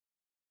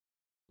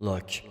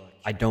Look,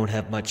 I don't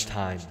have much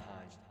time.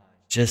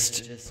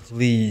 Just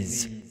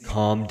please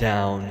calm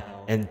down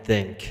and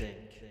think.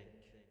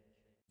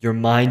 Your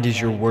mind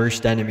is your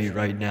worst enemy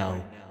right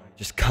now.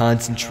 Just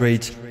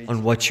concentrate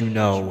on what you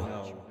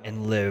know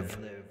and live.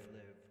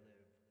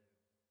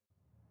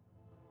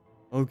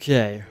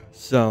 Okay,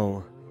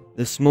 so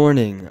this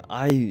morning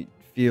I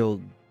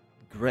feel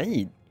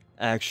great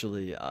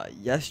actually.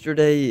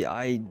 Yesterday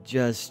I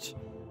just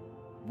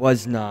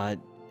was not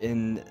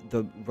in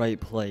the right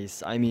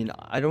place. I mean,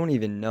 I don't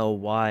even know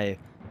why.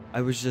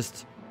 I was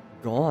just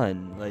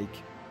gone. Like,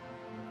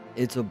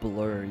 it's a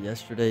blur.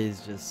 Yesterday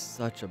is just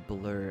such a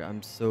blur.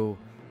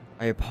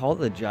 I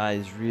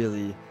apologize,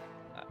 really.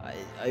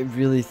 I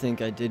really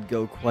think I did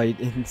go quite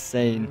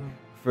insane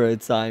for a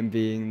time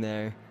being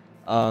there.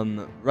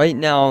 Right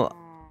now,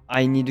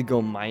 I need to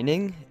go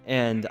mining,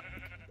 and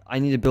I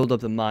need to build up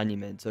the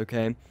monuments,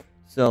 okay?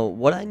 So,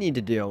 what I need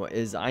to do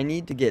is I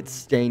need to get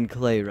stained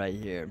clay right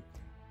here.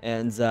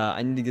 And,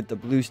 I need to get the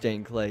blue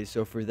stained clay.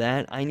 So, for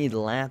that, I need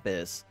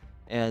lapis.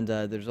 And,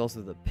 there's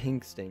also the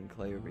pink stained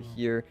clay over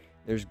here.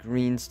 There's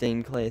green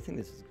stained clay. I think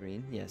this is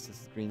green. Yes,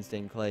 this is green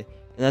stained clay.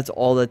 And that's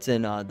all that's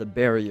in, the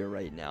barrier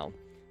right now.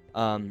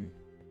 I've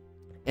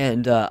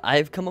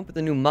come up with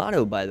a new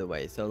motto, by the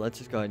way. So, let's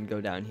just go ahead and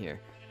go down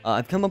here.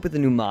 I've come up with a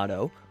new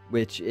motto,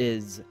 which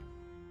is...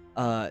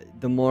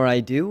 the more I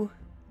do,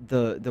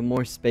 the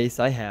more space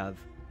I have.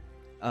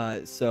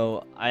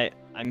 So I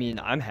mean,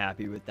 I'm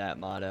happy with that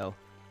motto.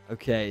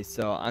 Okay,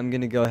 so I'm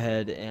gonna go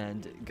ahead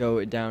and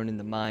go down in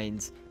the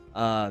mines.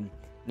 No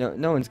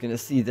one's gonna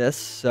see this,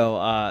 so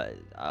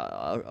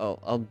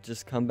I'll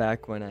just come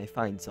back when I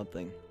find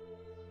something.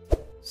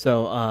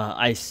 So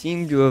I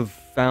seem to have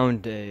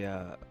found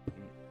a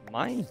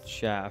mine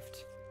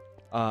shaft.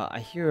 I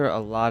hear a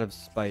lot of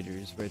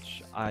spiders,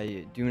 which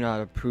I do not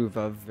approve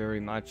of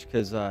very much,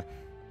 because, I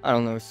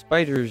don't know,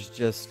 spiders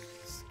just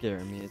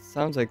scare me. It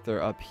sounds like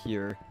they're up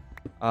here.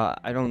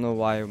 I don't know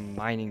why I'm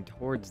mining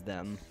towards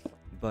them,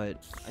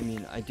 but, I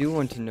mean, I do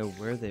want to know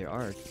where they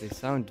are, because they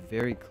sound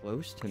very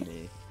close to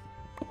me.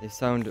 They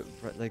sound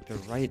like they're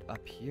right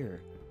up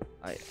here.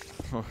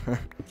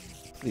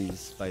 Please,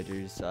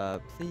 spiders,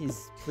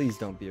 please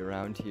don't be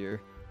around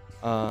here.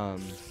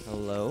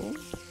 Hello?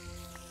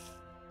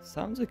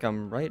 Sounds like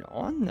I'm right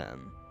on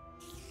them.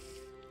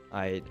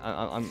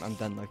 I'm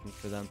done looking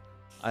for them.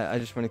 I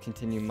just want to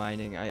continue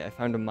mining. I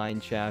found a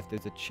mine shaft.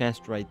 There's a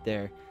chest right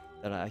there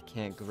that I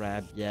can't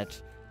grab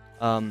yet.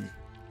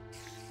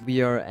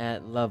 We are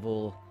at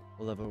level...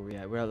 What level are we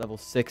at? We're at level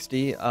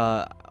 60.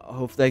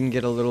 Hopefully I can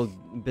get a little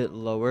bit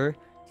lower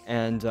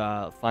and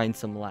find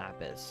some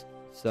lapis.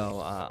 So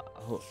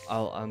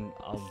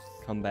I'll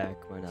come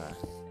back when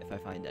if I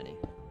find any.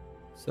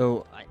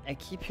 So, I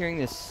keep hearing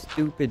this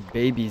stupid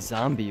baby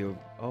zombie.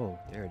 Oh,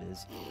 there it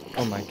is.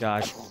 Oh my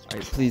gosh.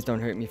 Alright, please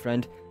don't hurt me,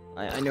 friend.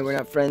 I know we're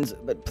not friends,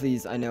 but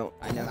please, I know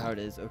how it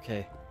is.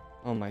 Okay.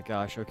 Oh my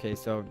gosh. Okay,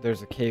 so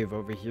there's a cave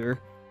over here.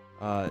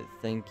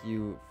 Thank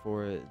you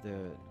for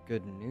the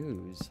good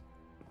news.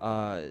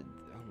 Oh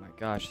my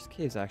gosh, this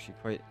cave's actually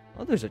quite...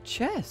 Oh, there's a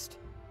chest!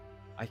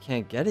 I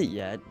can't get it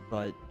yet,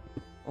 but...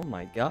 Oh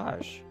my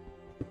gosh.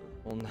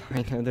 Well, now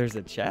I know there's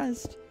a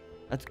chest.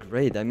 That's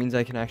great. That means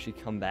I can actually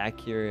come back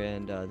here,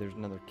 and there's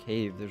another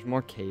cave. There's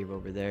more cave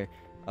over there.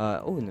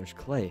 Oh, and there's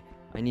clay.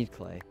 I need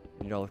clay.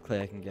 I need all the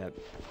clay I can get.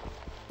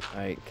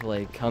 Alright,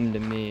 clay, come to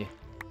me.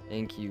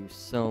 Thank you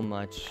so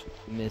much,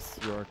 Miss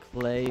Your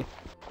Clay.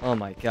 Oh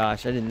my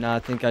gosh, I did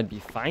not think I'd be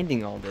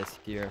finding all this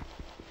here.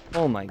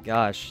 Oh my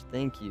gosh,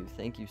 thank you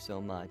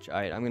so much.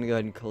 Alright, I'm gonna go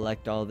ahead and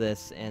collect all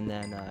this, and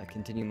then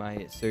continue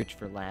my search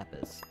for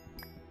lapis.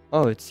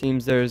 Oh, it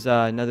seems there's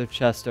another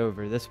chest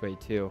over this way,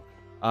 too.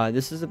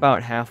 This is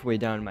about halfway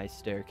down my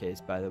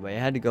staircase, by the way. I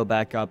had to go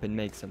back up and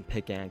make some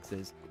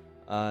pickaxes.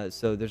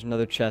 So there's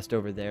another chest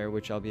over there,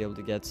 which I'll be able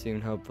to get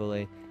soon,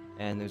 hopefully.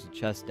 And there's a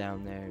chest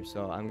down there.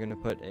 So I'm going to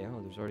put a...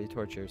 Oh, there's already a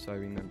torch here, so I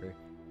remember.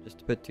 Just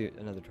to put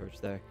another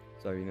torch there,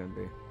 so I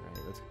remember.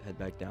 Alright, let's head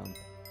back down.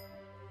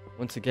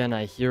 Once again,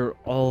 I hear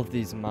all of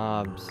these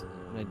mobs,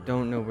 and I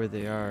don't know where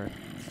they are.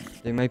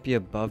 They might be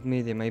above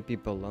me, they might be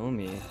below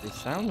me. They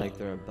sound like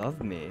they're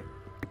above me,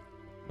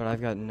 but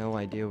I've got no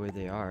idea where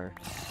they are.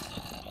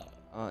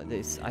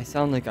 I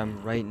sound like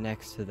I'm right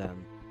next to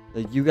them.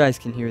 Like, you guys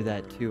can hear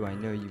that too. I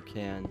know you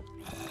can.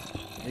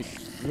 Like,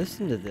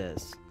 listen to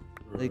this.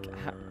 Like,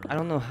 I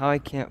don't know how I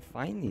can't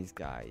find these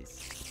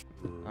guys.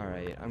 All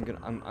right, I'm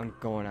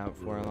going out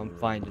for them. I'm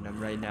finding them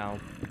right now.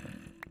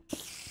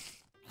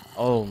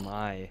 Oh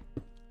my!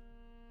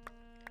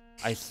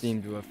 I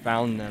seem to have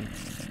found them.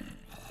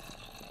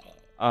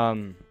 All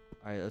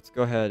right, let's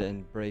go ahead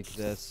and break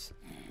this.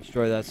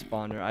 Destroy that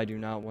spawner. I do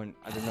not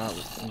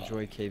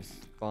enjoy cave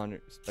spider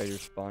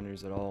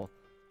spawners at all.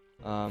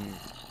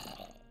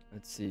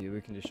 Let's see,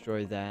 we can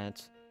destroy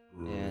that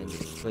and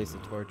place a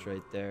torch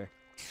right there.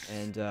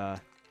 And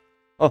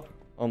oh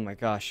my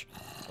gosh.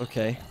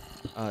 Okay.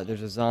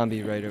 There's a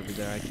zombie right over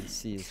there. I can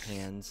see his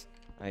hands.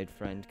 Alright,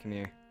 friend, come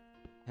here.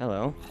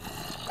 Hello.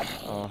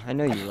 Oh, I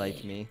know you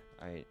like me.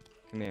 Alright,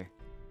 come here.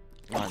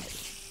 Come on.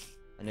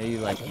 I know you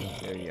like me.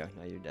 There you go.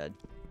 Now you're dead.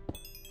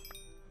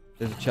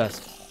 There's a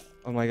chest.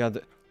 Oh my god,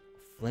 the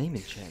flame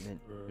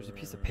enchantment. There's a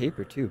piece of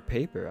paper too.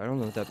 Paper. I don't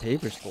know what that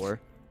paper's for,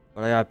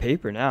 but I got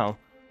paper now.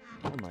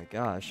 Oh my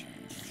gosh.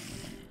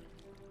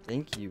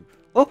 Thank you.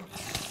 Oh!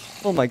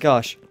 Oh my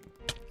gosh.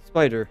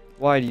 Spider,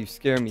 why do you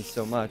scare me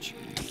so much?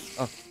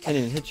 Oh, can't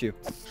even hit you.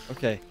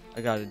 Okay,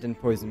 I got it. Didn't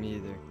poison me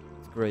either.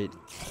 It's great.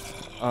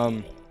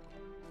 Don't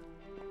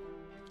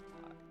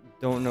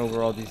know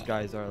where all these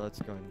guys are.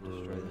 Let's go and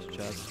destroy this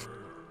chest.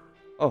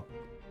 Oh,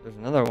 there's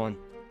another one.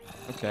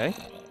 Okay.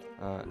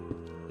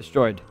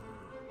 Destroyed.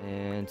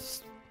 And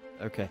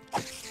okay.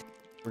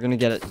 We're gonna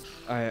get it.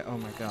 Alright, oh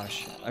my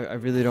gosh. I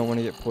really don't want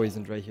to get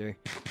poisoned right here.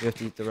 We have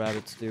to eat the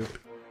rabbit stew.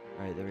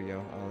 Alright, there we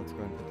go. Let's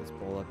go and put this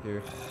bowl up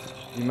here.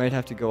 You might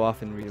have to go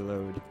off and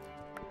reload.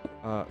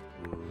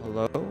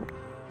 Hello?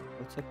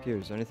 What's up here?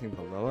 Is there anything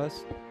below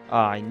us?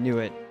 Ah, I knew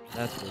it.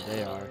 That's where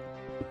they are.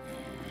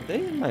 Are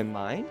they in my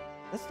mine?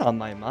 That's not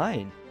my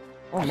mine.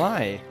 Oh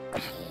my.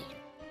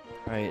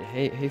 Alright,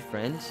 hey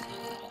friends.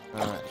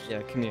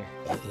 Yeah, come here.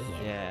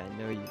 Yeah, I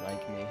know you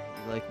like me.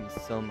 You like me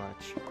so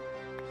much.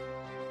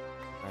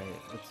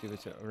 Alright, let's see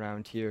what's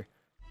around here.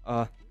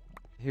 I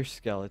hear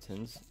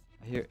skeletons.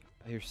 I hear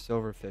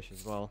silverfish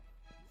as well.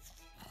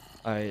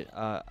 Alright,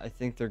 I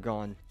think they're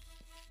gone.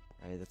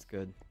 Alright, that's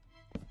good.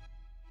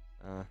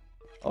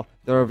 Oh,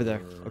 they're over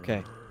there.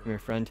 Okay, come here,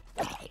 friend.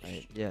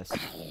 Alright, yes.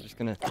 I'm just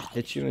gonna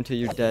hit you until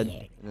you're dead,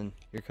 and then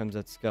here comes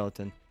that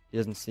skeleton. He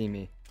doesn't see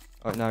me.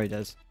 Oh, now he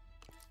does.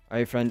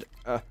 Alright, friend.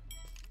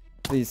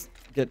 Please,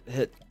 get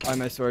hit by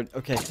my sword.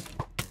 Okay.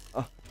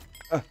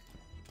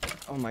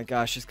 Oh my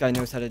gosh, this guy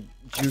knows how to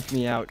juke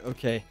me out.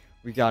 Okay,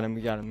 we got him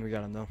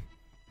though.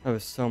 That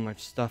was so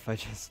much stuff I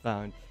just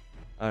found.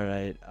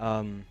 Alright,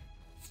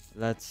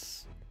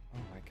 let's... Oh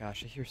my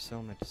gosh, I hear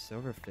so much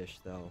silverfish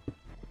though.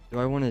 Do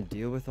I want to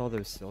deal with all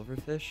those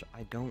silverfish?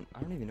 I don't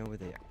even know where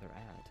they're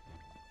at.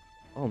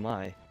 Oh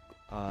my.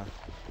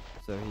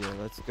 So here,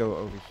 let's go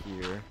over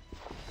here.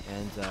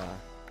 And,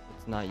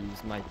 let's not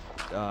use my,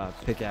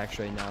 pickaxe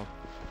right now.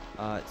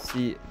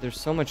 See, there's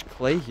so much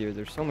clay here.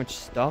 There's so much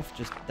stuff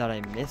just that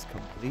I missed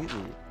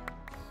completely.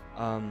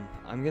 I'm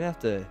gonna have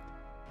to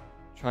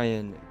try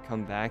and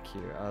come back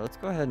here. Let's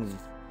go ahead and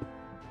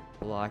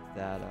block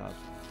that up.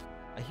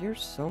 I hear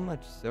so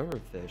much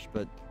silverfish,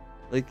 but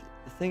like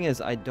the thing is,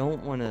 I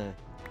don't want to.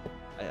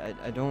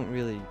 I don't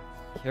really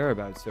care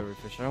about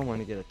silverfish. I don't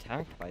want to get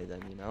attacked by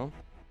them, you know.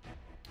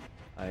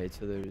 Alright,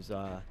 so there's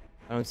I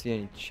don't see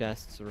any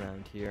chests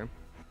around here.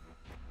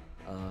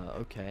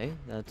 Okay,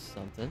 that's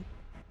something.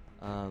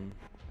 Alright,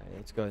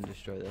 let's go ahead and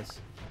destroy this.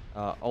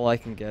 All I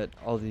can get,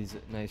 all these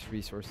nice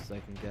resources I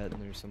can get,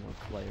 and there's some more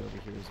clay over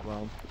here as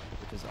well,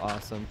 which is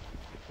awesome.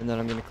 And then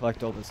I'm gonna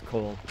collect all this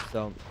coal.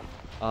 So,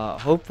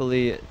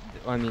 hopefully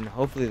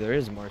there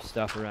is more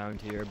stuff around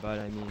here, but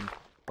I mean,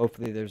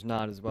 hopefully there's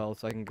not as well,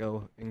 so I can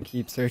go and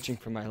keep searching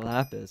for my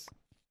lapis.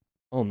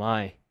 Oh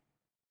my.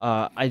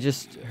 I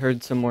just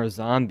heard some more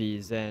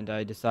zombies, and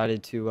I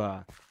decided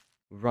to,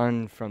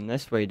 run from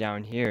this way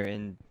down here,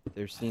 and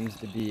there seems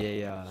to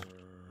be a,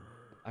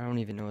 I don't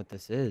even know what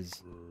this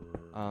is.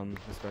 Let's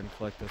go ahead and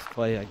collect this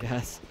clay, I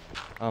guess.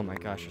 Oh my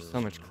gosh, there's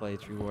so much clay.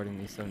 It's rewarding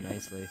me so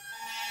nicely.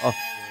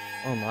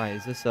 Oh my,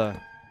 is this a...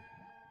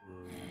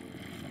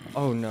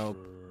 Oh no,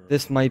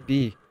 this might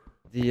be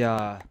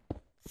the,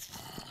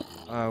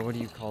 what do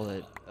you call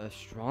it? A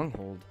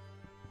stronghold.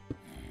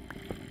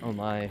 Oh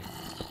my.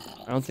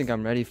 I don't think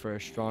I'm ready for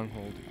a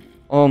stronghold.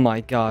 Oh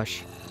my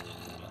gosh.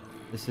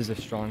 This is a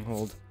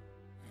stronghold.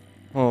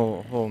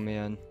 Oh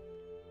man.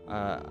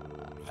 I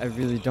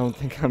really don't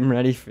think I'm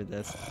ready for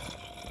this,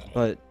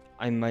 but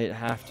I might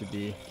have to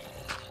be.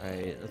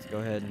 Alright, let's go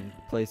ahead and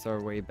place our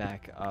way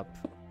back up.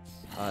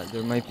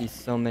 There might be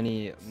so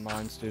many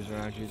monsters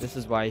around here. This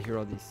is why I hear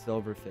all these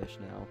silverfish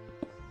now,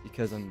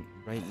 because I'm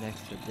right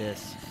next to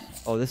this.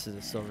 Oh, this is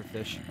a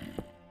silverfish.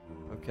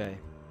 Okay.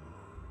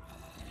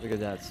 Look at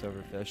that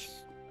silverfish.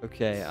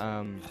 Okay,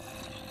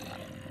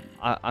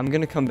 I'm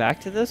gonna come back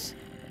to this,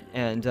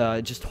 and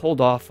just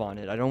hold off on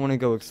it. I don't want to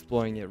go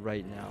exploring it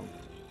right now.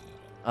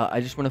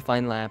 I just want to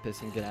find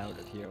lapis and get out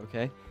of here,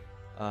 okay?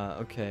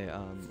 Okay,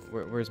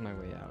 where's my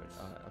way out?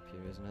 Up here,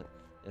 isn't it?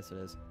 Yes, it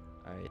is.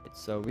 Alright,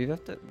 so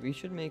we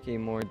should make a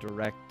more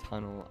direct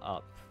tunnel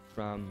up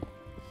from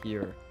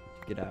here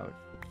to get out.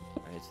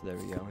 Alright, so there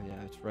we go.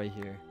 Yeah, it's right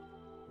here.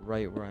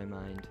 Right where I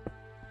mined.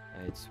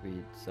 Alright,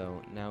 sweet.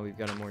 So now we've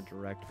got a more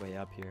direct way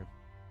up here.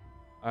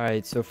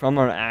 Alright, so from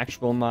our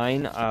actual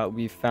mine,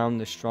 we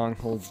found the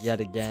stronghold yet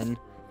again.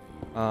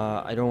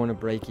 I don't want to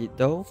break it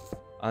though.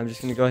 I'm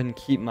just going to go ahead and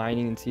keep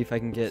mining and see if I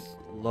can get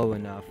low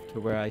enough to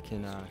where I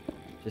can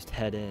just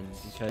head in,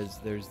 because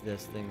there's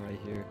this thing right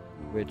here,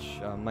 which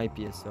might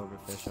be a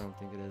silverfish. I don't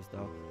think it is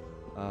though.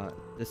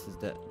 This is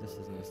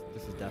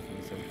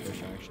definitely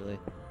silverfish actually.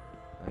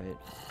 Alright,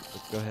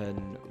 let's go ahead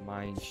and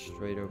mine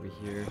straight over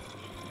here.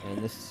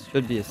 And this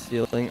should be a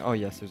ceiling. Oh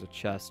yes, there's a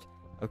chest.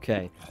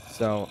 Okay,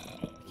 so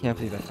I can't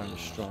believe I found a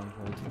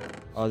stronghold.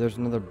 Oh, there's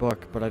another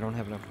book, but I don't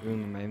have enough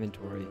room in my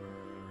inventory.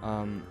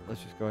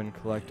 Let's just go ahead and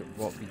collect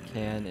what we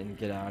can and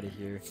get out of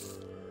here.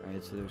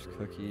 Alright, so there's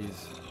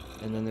cookies,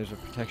 and then there's a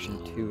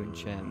protection 2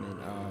 enchantment.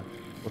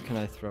 What can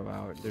I throw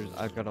out?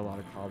 I've got a lot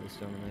of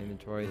cobblestone in my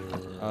inventory.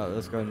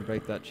 Let's go ahead and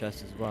break that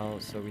chest as well,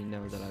 so we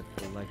know that I've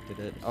collected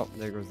it. Oh,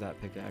 there goes that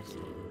pickaxe.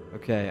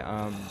 Okay,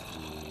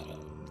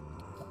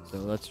 so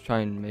let's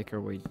try and make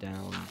our way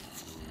down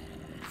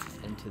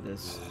into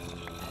this.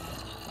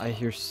 I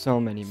hear so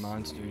many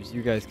monsters.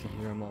 You guys can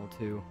hear them all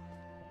too.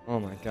 Oh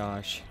my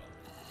gosh.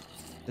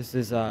 This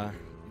is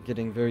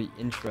getting very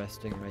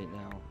interesting right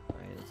now.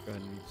 Alright, let's go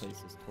ahead and replace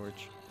this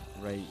torch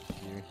right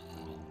here.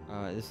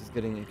 This is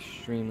getting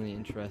extremely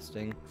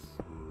interesting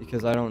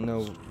because I don't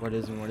know what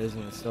is and what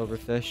isn't a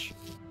silverfish.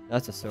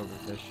 That's a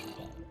silverfish.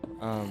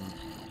 I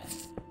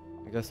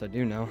guess I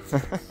do know.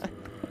 Alright,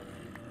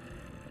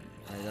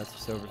 that's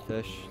a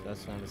silverfish.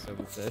 That's not a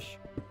silverfish.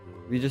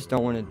 We just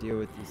don't want to deal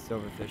with these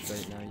silverfish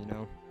right now, you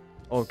know?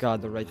 Oh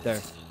god, they're right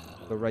there.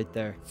 They're right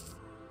there.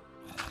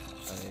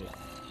 Alright.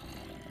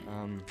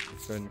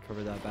 Let's go ahead and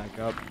cover that back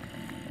up.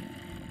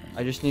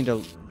 I just need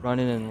to run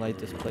in and light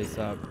this place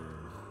up.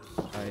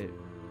 Alright.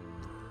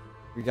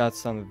 We got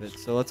some of it.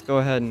 So let's go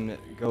ahead and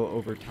go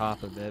over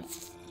top of it,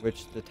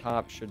 which the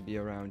top should be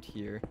around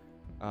here.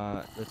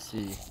 Let's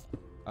see.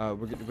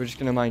 We're just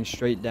gonna mine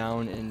straight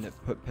down and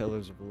put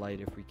pillars of light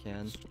if we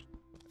can.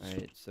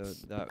 Alright, so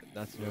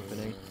that's an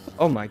opening.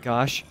 Oh my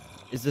gosh.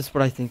 Is this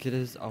what I think it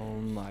is? Oh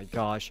my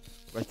gosh.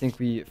 I think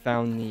we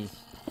found the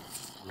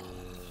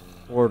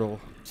portal.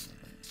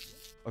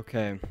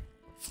 Okay.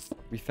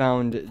 We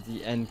found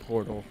the end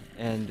portal,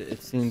 and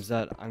it seems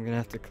that I'm gonna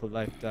have to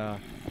collect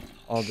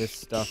all this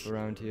stuff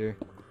around here.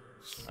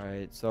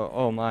 Alright, so,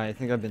 oh my, I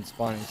think I've been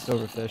spawning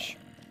silverfish.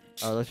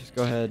 Let's just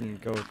go ahead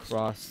and go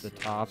across the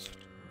top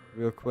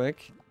real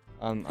quick.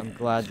 I'm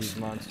glad these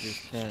monsters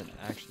can't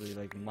actually,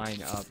 like,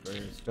 mine up or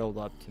build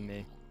up to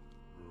me.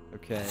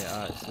 Okay,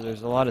 so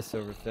there's a lot of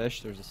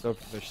silverfish. There's a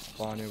silverfish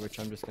spawner, which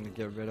I'm just gonna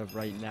get rid of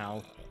right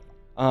now.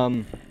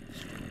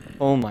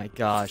 Oh my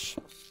gosh.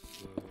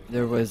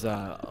 There was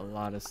a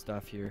lot of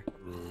stuff here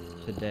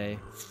today.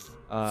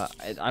 I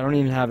don't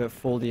even have it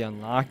fully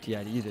unlocked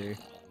yet either,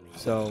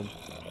 so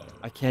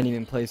I can't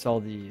even place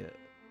all the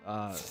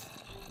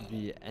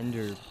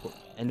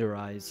ender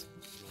eyes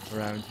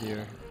around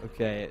here.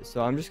 Okay,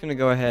 so I'm just gonna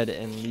go ahead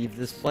and leave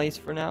this place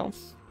for now,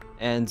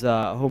 and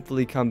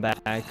hopefully come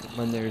back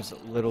when there's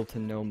little to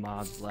no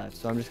mobs left.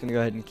 So I'm just gonna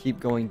go ahead and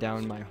keep going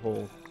down my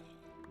hole.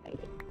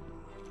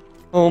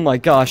 Oh my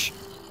gosh!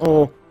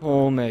 Oh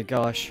my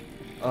gosh!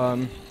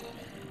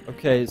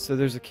 Okay, so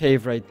there's a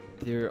cave right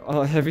there.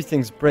 Oh,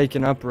 everything's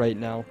breaking up right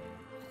now.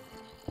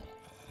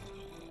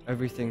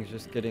 Everything's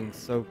just getting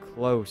so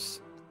close.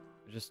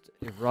 Just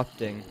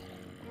erupting.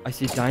 I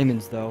see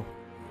diamonds, though.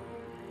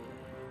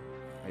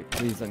 Alright,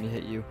 please let me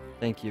hit you.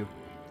 Thank you.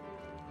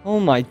 Oh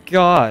my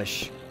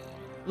gosh!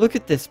 Look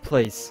at this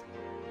place!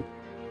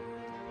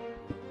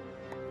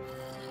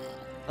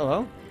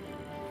 Hello?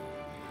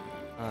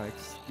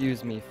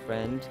 Excuse me,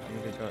 friend. I'm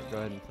gonna go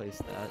ahead and place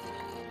that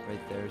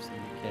right there so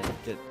you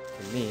can't get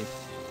to me.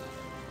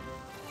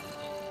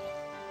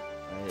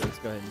 Alright, let's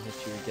go ahead and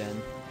hit you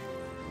again.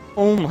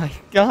 Oh my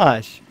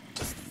gosh!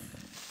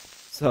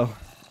 So,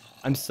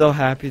 I'm so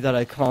happy that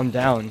I calmed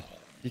down,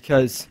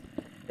 because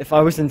if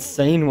I was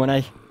insane when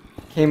I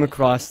came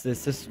across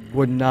this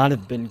would not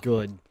have been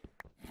good.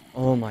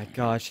 Oh my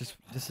gosh,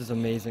 this is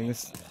amazing.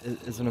 This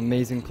is an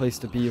amazing place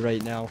to be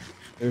right now.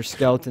 There's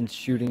skeletons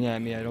shooting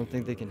at me. I don't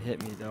think they can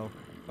hit me, though.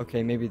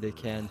 Okay, maybe they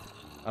can.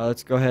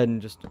 Let's go ahead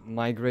and just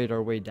migrate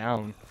our way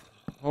down.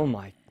 Oh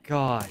my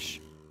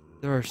gosh.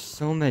 There are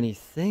so many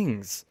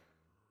things.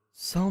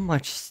 So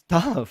much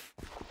stuff.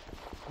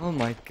 Oh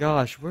my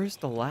gosh, where's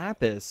the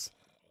lapis?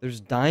 There's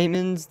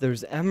diamonds,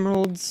 there's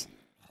emeralds.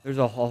 There's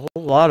a whole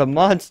lot of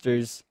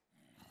monsters.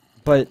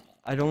 But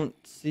I don't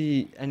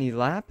see any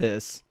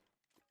lapis.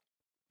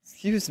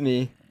 Excuse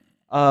me.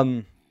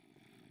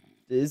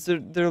 Is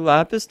there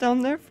lapis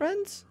down there,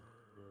 friends?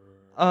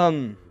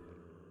 I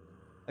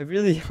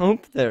really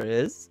hope there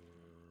is.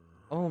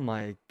 Oh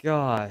my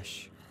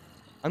gosh.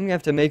 I'm gonna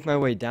have to make my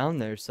way down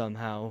there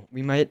somehow.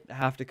 We might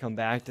have to come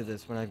back to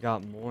this when I've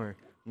got more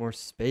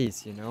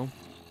space, you know?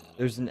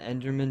 There's an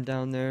enderman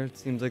down there. It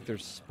seems like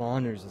there's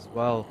spawners as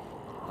well.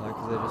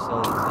 Because I just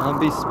saw a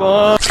zombie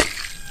spawn.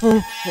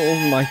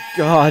 Oh my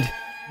god.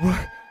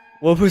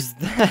 What was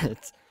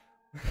that?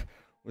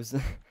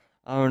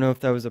 I don't know if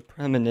that was a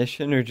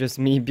premonition or just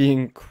me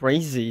being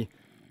crazy.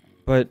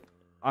 But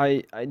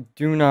I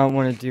do not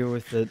want to deal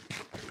with it.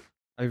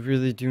 I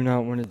really do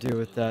not want to deal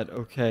with that.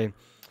 Okay.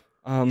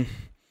 I'm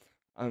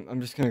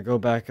just gonna go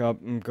back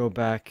up and go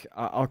back.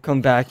 I'll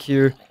come back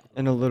here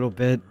in a little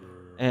bit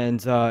and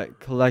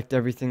collect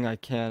everything I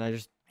can. I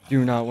just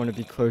do not want to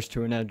be close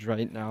to an edge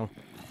right now.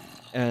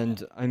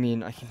 And I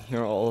mean, I can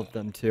hear all of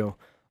them too.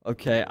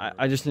 Okay,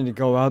 I just need to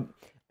go up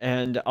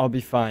and I'll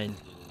be fine.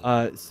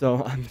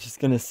 So I'm just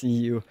gonna see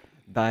you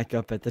back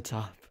up at the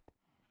top.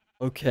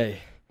 Okay,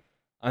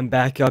 I'm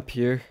back up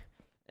here.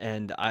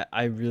 And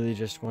I really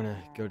just want to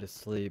go to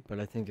sleep,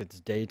 but I think it's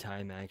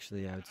daytime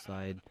actually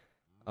outside.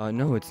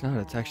 No, it's not.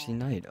 It's actually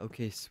night.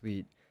 Okay,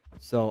 sweet.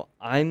 So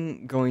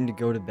I'm going to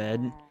go to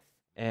bed,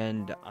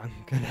 and I'm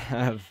gonna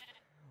have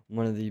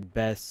one of the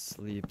best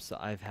sleeps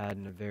I've had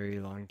in a very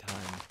long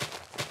time.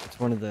 It's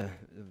one of the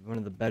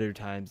better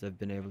times I've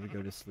been able to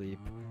go to sleep.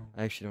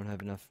 I actually don't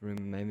have enough room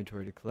in my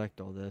inventory to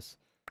collect all this.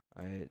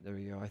 Alright, there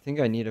we go. I think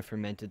I need a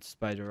fermented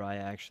spider eye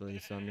actually,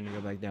 so I'm gonna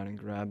go back down and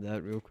grab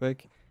that real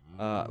quick.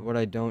 What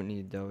I don't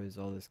need though is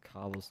all this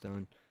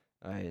cobblestone.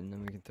 Alright, and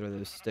then we can throw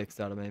those sticks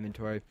out of my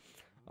inventory.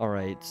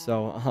 Alright,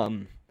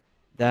 so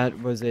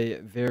that was a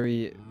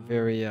very,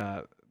 very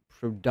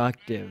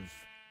productive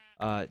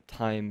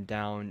time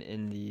down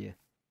in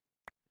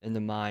the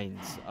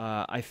mines.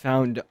 I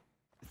found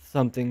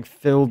something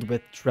filled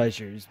with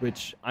treasures,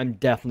 which I'm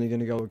definitely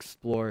gonna go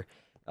explore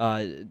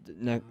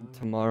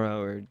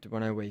tomorrow or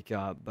when I wake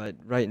up. But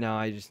right now,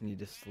 I just need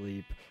to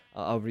sleep.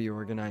 I'll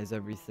reorganize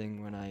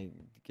everything when I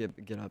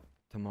get up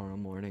tomorrow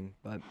morning.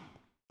 But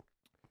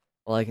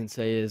all I can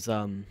say is,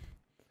 oh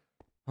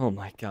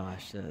my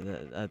gosh,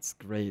 that's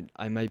great.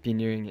 I might be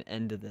nearing the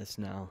end of this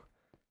now.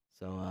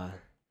 So,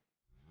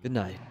 good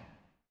night.